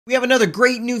We have another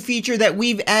great new feature that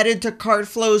we've added to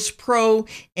CartFlows Pro,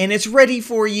 and it's ready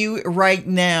for you right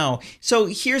now. So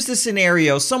here's the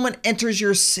scenario. Someone enters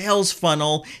your sales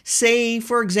funnel, say,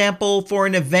 for example, for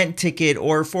an event ticket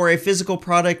or for a physical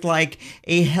product like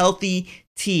a healthy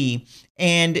tea.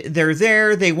 And they're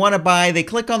there, they want to buy, they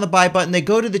click on the buy button, they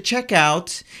go to the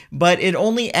checkout, but it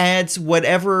only adds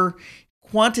whatever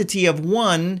quantity of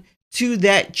one to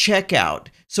that checkout.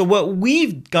 So what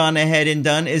we've gone ahead and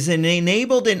done is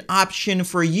enabled an option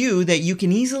for you that you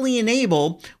can easily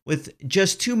enable with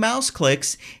just 2 mouse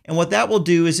clicks. And what that will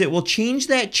do is it will change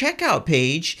that checkout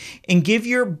page and give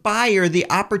your buyer the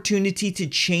opportunity to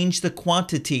change the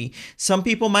quantity. Some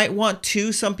people might want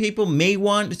 2, some people may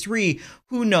want 3.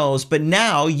 Who knows? But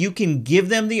now you can give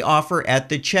them the offer at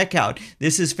the checkout.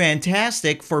 This is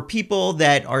fantastic for people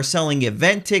that are selling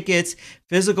event tickets,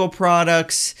 physical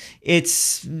products.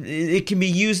 It can be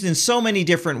used in so many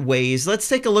different ways. Let's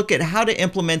take a look at how to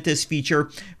implement this feature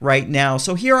right now.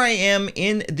 So here I am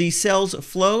in the sales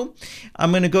flow.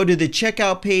 I'm going to go to the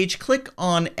checkout page, click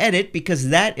on edit because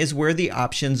that is where the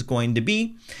option's going to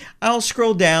be. I'll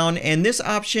scroll down and this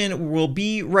option will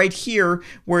be right here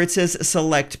where it says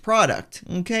select product.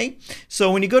 Okay,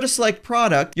 so when you go to select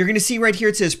product, you're going to see right here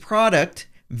it says product,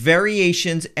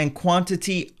 variations, and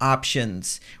quantity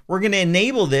options. We're going to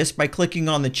enable this by clicking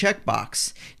on the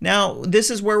checkbox. Now,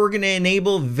 this is where we're going to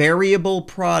enable variable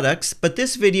products, but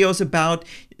this video is about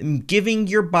giving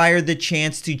your buyer the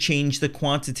chance to change the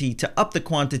quantity, to up the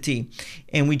quantity.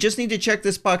 And we just need to check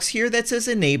this box here that says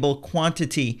enable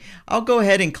quantity. I'll go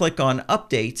ahead and click on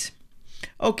update.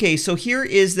 Okay, so here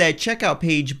is that checkout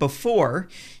page before.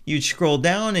 You scroll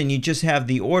down and you just have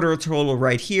the order total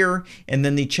right here and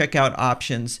then the checkout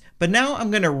options. But now I'm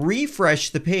going to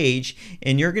refresh the page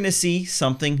and you're going to see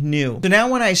something new. So now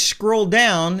when I scroll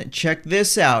down, check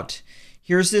this out.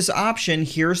 Here's this option.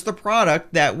 Here's the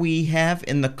product that we have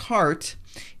in the cart.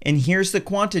 And here's the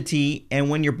quantity, and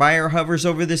when your buyer hovers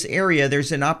over this area,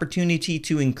 there's an opportunity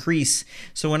to increase.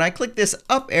 So when I click this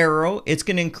up arrow, it's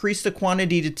going to increase the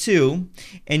quantity to 2,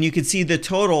 and you can see the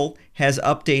total has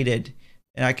updated.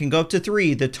 And I can go up to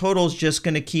 3. The total is just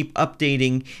going to keep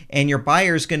updating, and your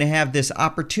buyer is going to have this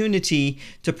opportunity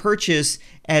to purchase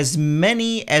as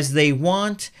many as they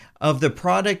want of the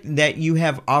product that you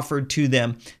have offered to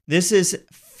them. This is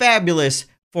fabulous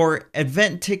for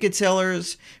event ticket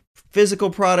sellers, physical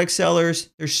product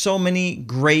sellers. There's so many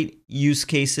great use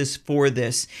cases for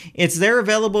this. It's there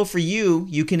available for you.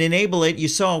 You can enable it, you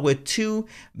saw, with 2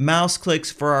 mouse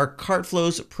clicks for our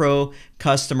CartFlows Pro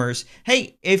customers.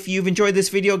 Hey, if you've enjoyed this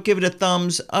video, give it a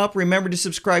thumbs up. Remember to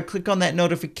subscribe, click on that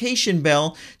notification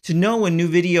bell to know when new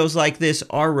videos like this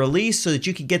are released so that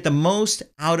you can get the most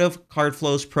out of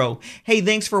CartFlows Pro. Hey,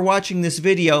 thanks for watching this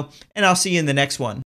video, and I'll see you in the next one.